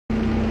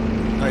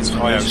Nice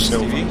fire,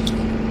 Stevie.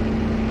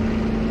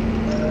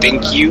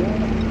 Thank you.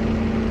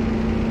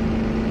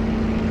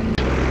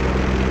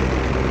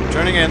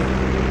 Turning in.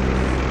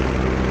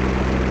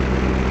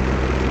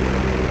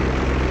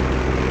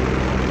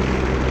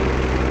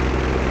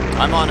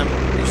 I'm on him.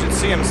 You should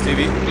see him,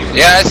 Stevie.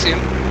 Yeah, I see him.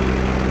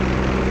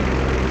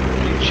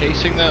 Are you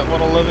chasing that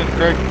 111,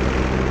 Greg?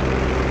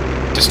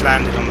 Just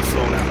landed on the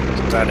floor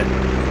now. Is that it?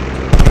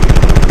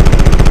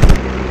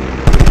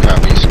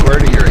 Copy. Square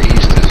to your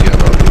east is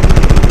yellow.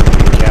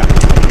 Yeah.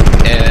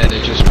 And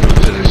it just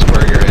moved to the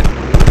square you're in.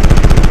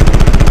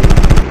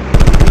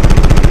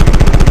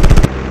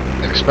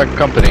 Expect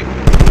company.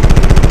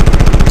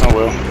 Oh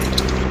well.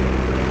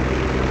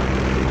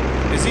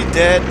 Is he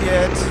dead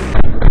yet?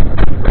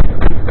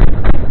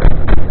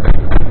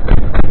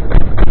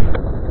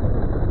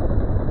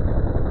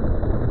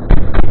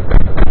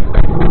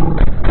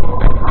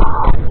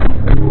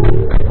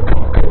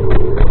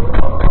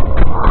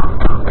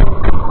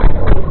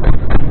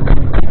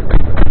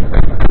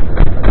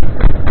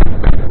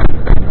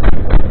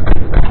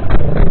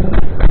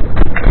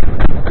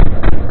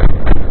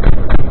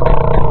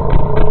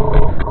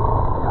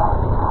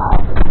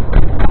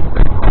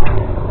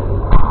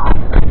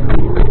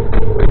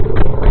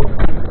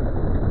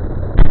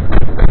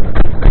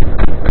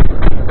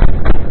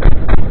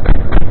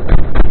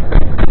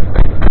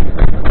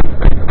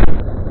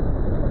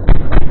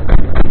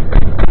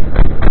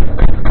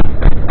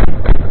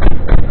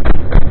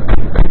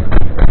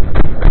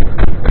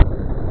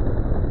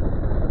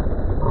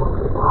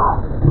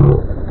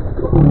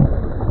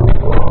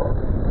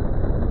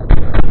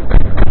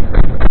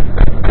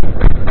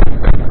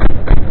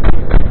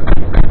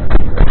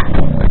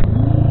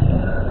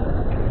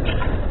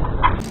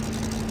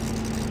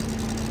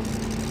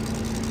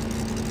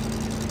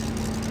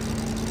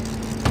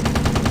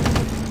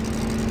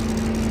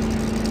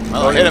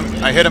 Well,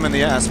 I hit him in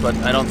the ass, but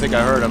I don't think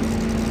I hurt him.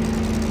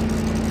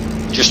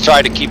 Just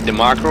try to keep the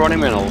marker on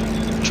him and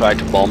I'll try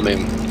to bomb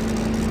him.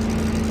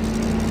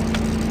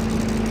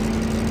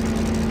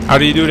 How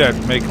do you do that?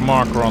 Make a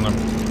marker on him.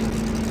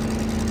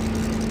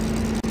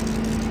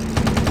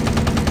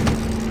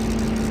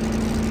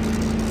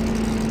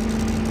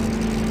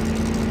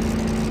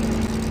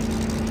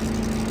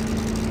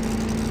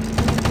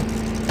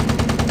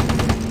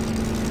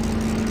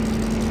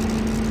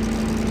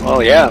 Oh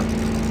yeah.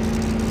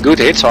 Good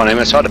hits on him,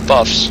 I saw the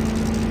buffs.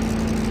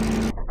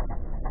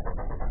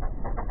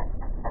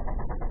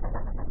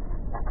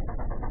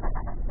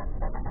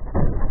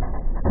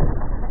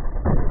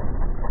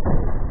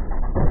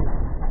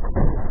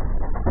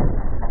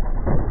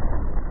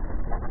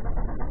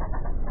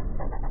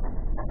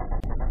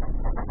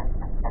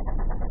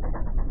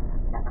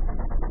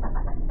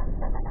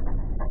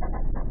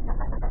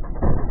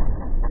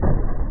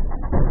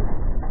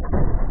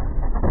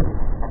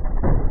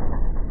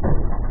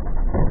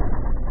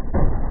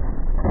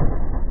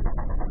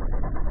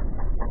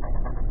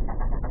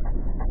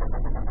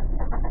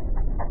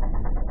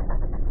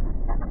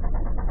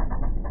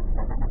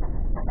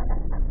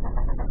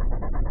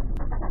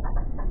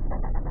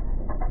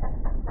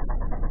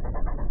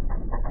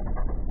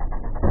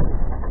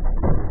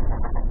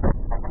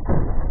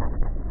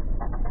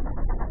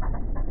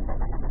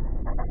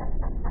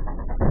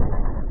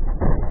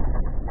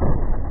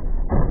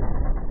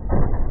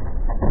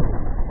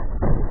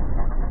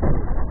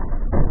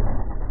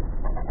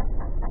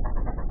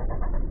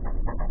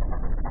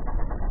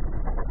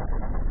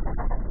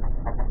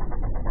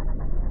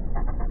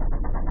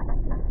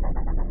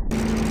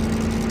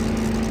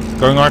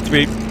 Going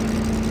RTB.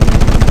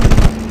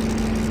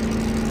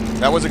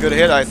 That was a good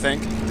hit, I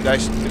think. Did I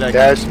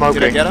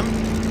smoking. Did I get him?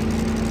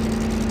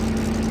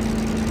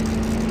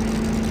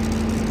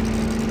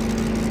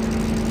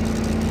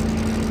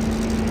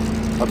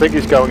 I think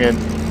he's going in.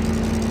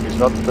 He's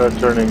not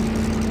turning.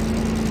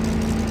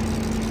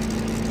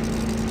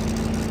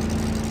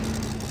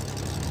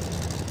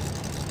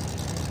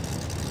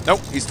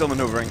 Nope, he's still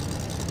maneuvering.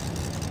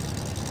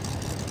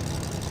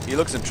 He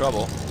looks in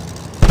trouble.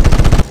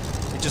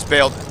 He just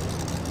bailed.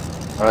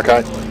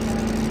 Okay.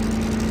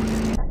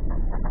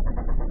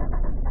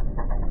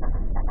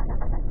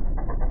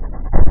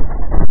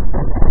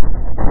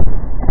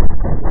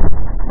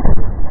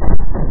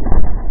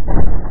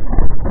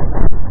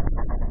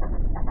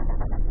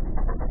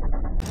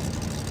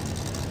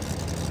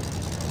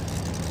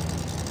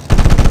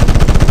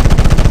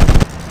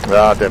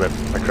 Ah, damn it.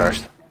 I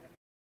crashed.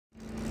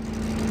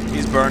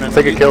 He's burning. I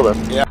think I killed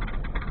him. Yeah.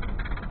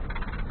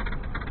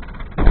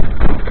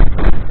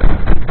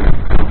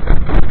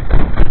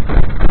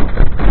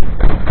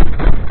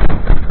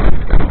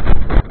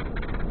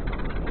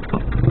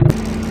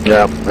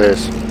 Yeah, it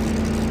is.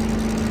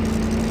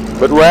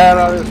 But where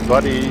are his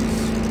buddies?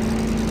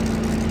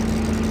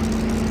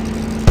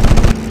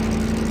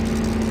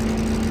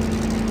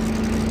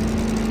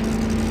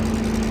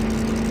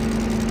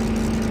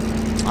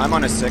 I'm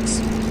on a 6.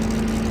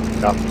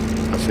 Yeah,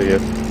 I see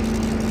it.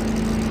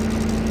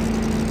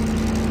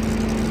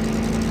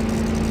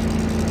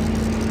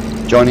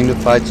 Joining the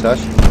fight,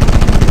 Sash.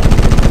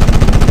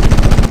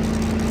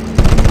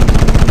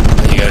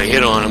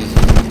 hit on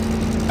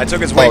him. I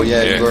took his wing. Oh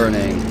yeah, he's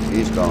burning.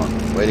 He's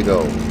gone. Way to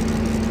go.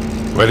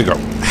 Way to go.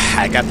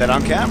 I got that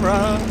on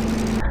camera.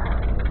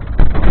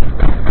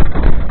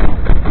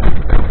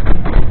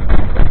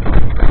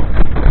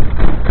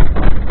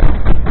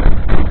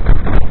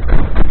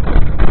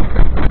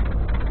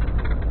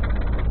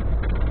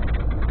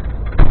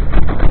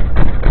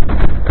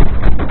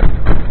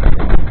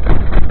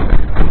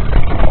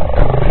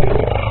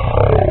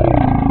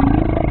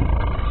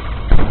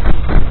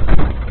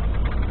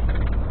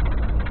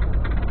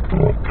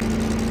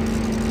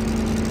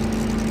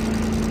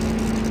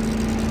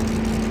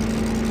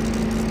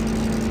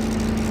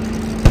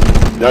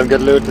 Don't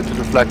get looted to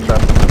the flag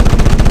trap.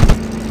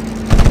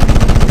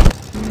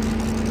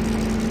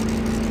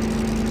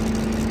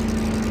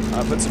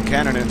 I put some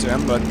cannon into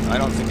him, but I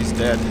don't think he's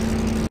dead.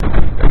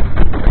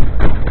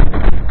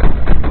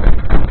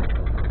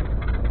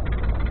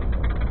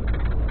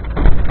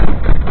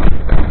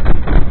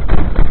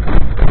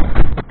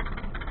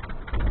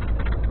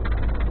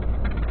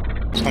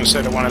 Someone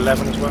said at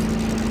 111 as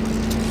well.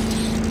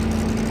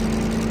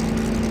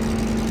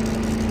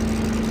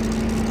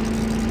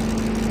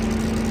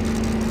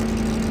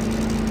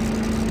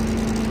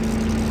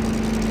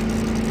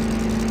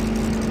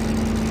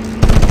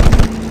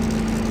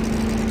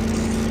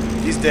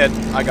 He's dead.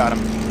 I got him.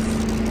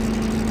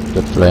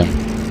 Good flame.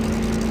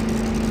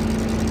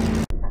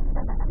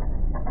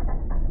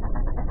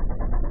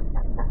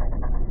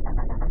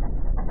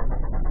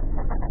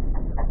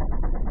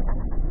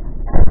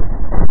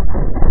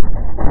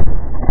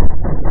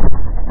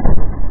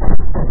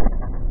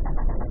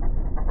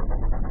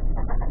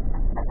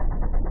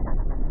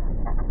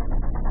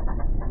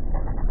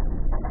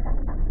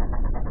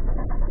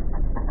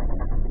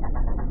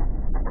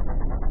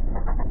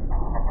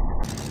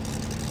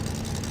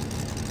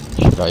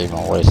 Should I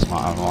even waste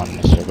my ammo on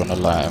this? You're gonna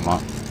light him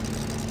up.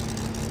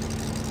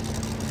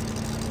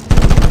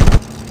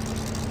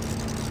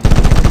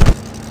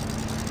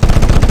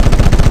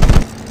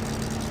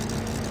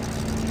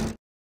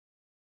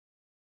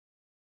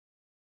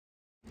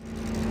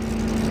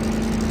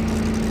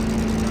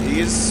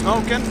 He's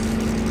smoking.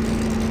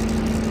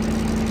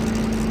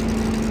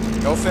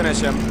 Go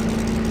finish him.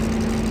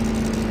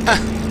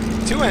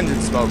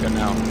 Two-ended smoking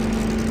now.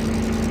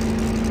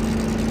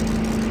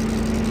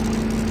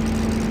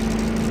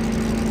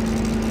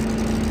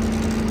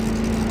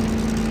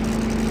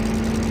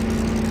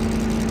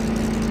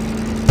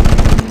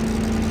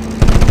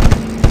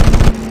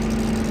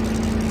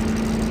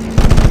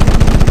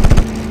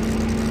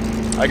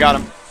 I got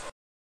him.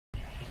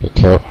 Good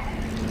kill.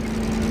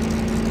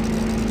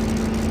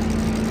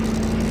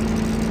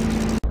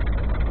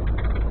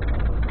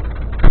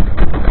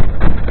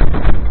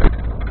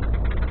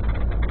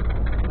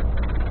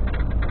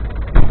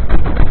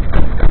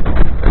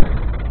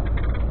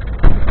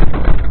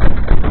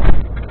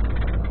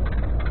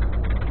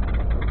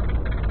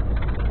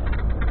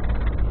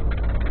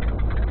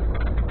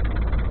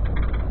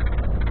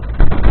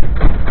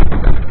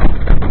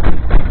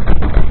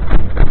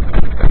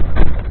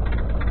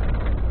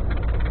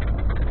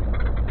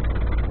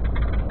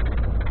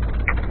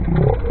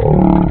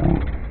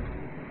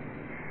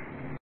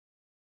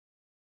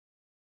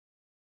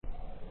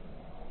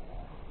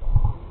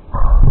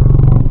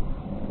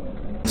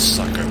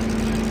 Sucker.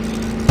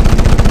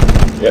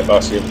 Yep, I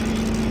see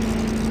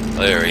him.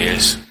 There he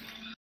is.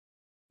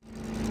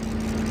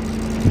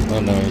 Oh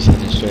no, he's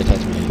heading straight at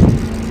me.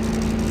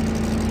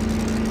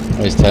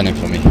 Oh, he's turning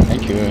for me.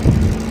 Thank you.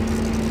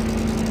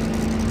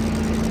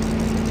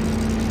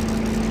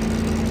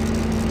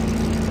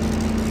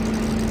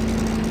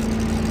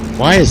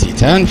 Why is he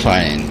turn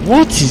firing?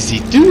 What is he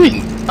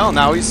doing? Oh,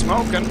 now he's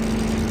smoking.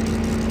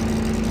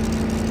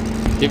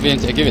 Give it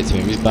to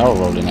him. He's barrel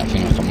rolling that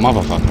thing like a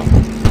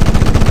motherfucker.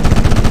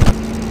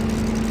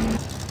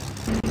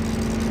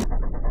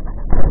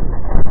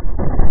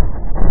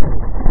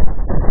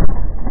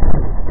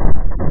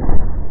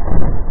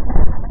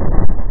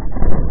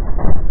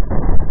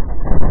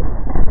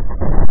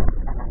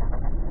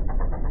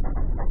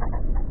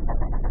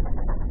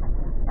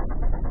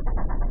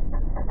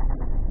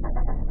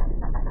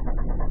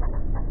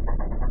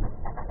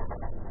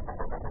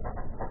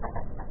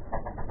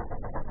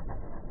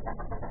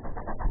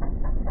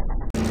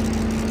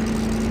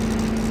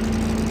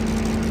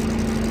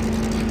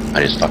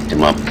 I just fucked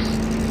him up.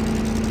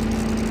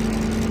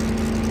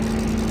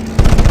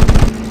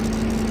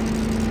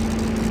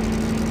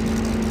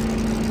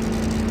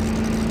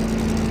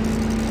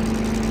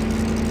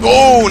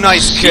 Oh,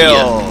 nice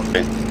kill.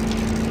 Okay.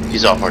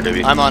 He's off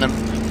RW. I'm on him.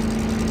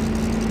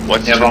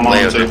 What's the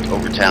layout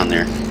over town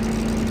there?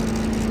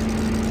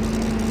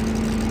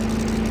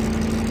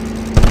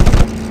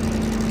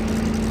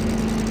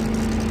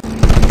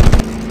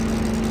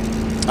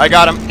 I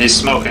got him. He's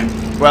smoking.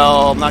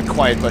 Well, not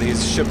quite, but he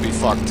should be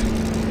fucked.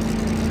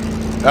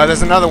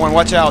 There's another one.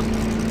 Watch out.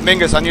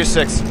 Mingus on your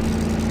 6.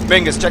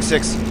 Mingus, check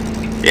 6.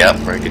 Yeah,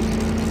 very good.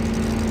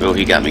 Oh,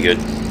 he got me good.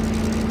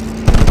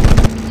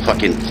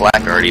 Fucking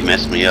flak already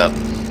messed me up.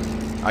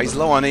 He's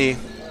low on E.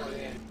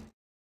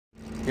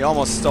 He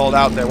almost stalled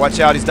out there. Watch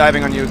out, he's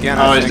diving on you again.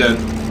 Oh, I he's think.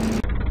 dead.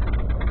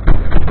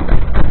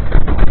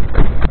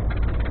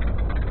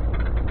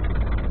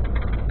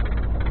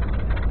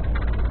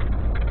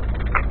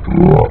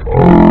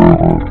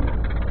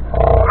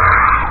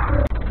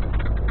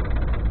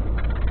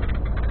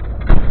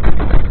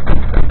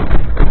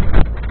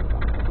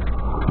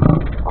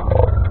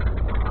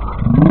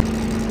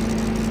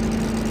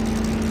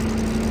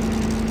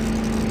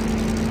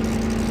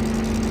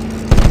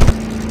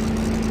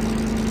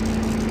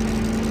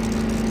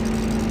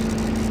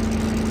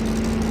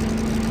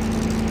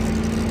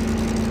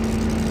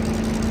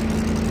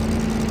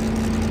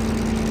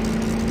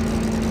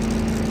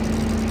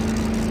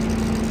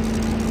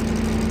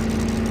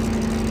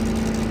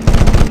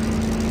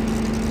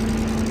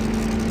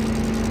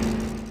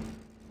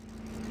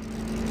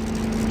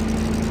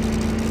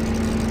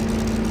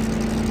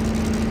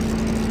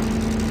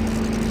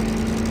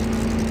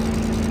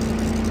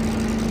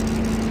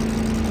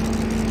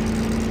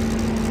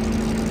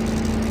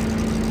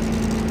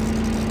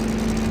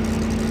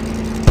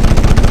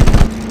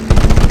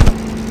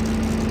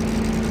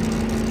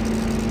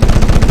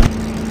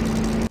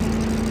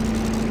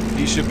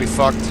 He should be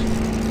fucked.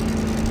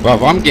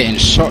 Well, I'm getting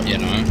shot, you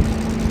know.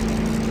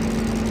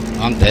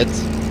 I'm dead.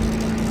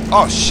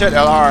 Oh shit,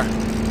 LR.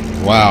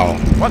 Wow.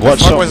 What the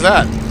fuck was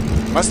that?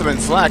 Must have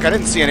been flak. I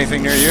didn't see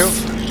anything near you.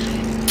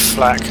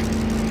 Flak.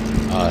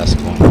 Oh, that's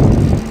cool.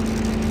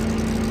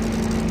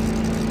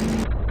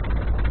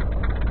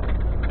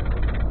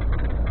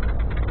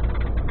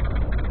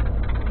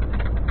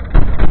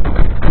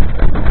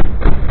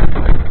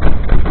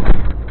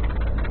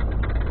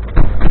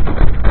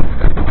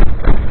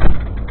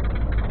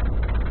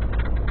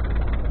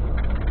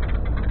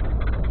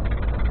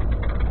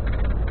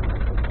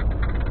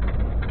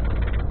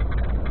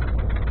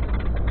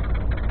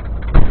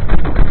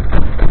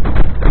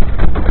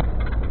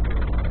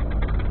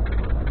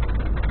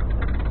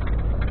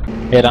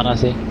 Hit on us,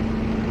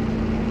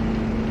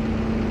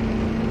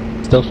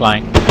 still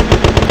flying.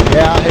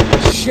 Yeah, I hit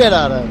the shit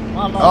out of him.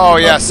 Oh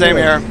yeah, same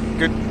here.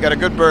 Good, got a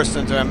good burst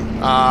into him.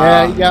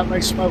 Yeah, you got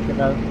me smoking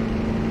though.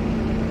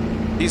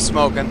 He's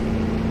smoking.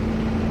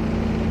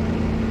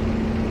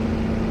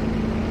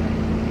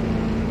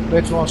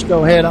 Bitch wants to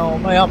go head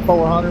on me. I'm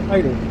 400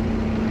 meters.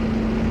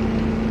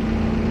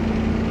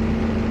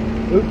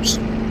 Oops.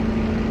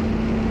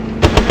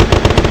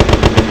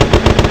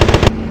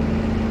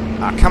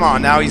 Ah, come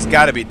on now, he's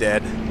got to be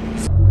dead.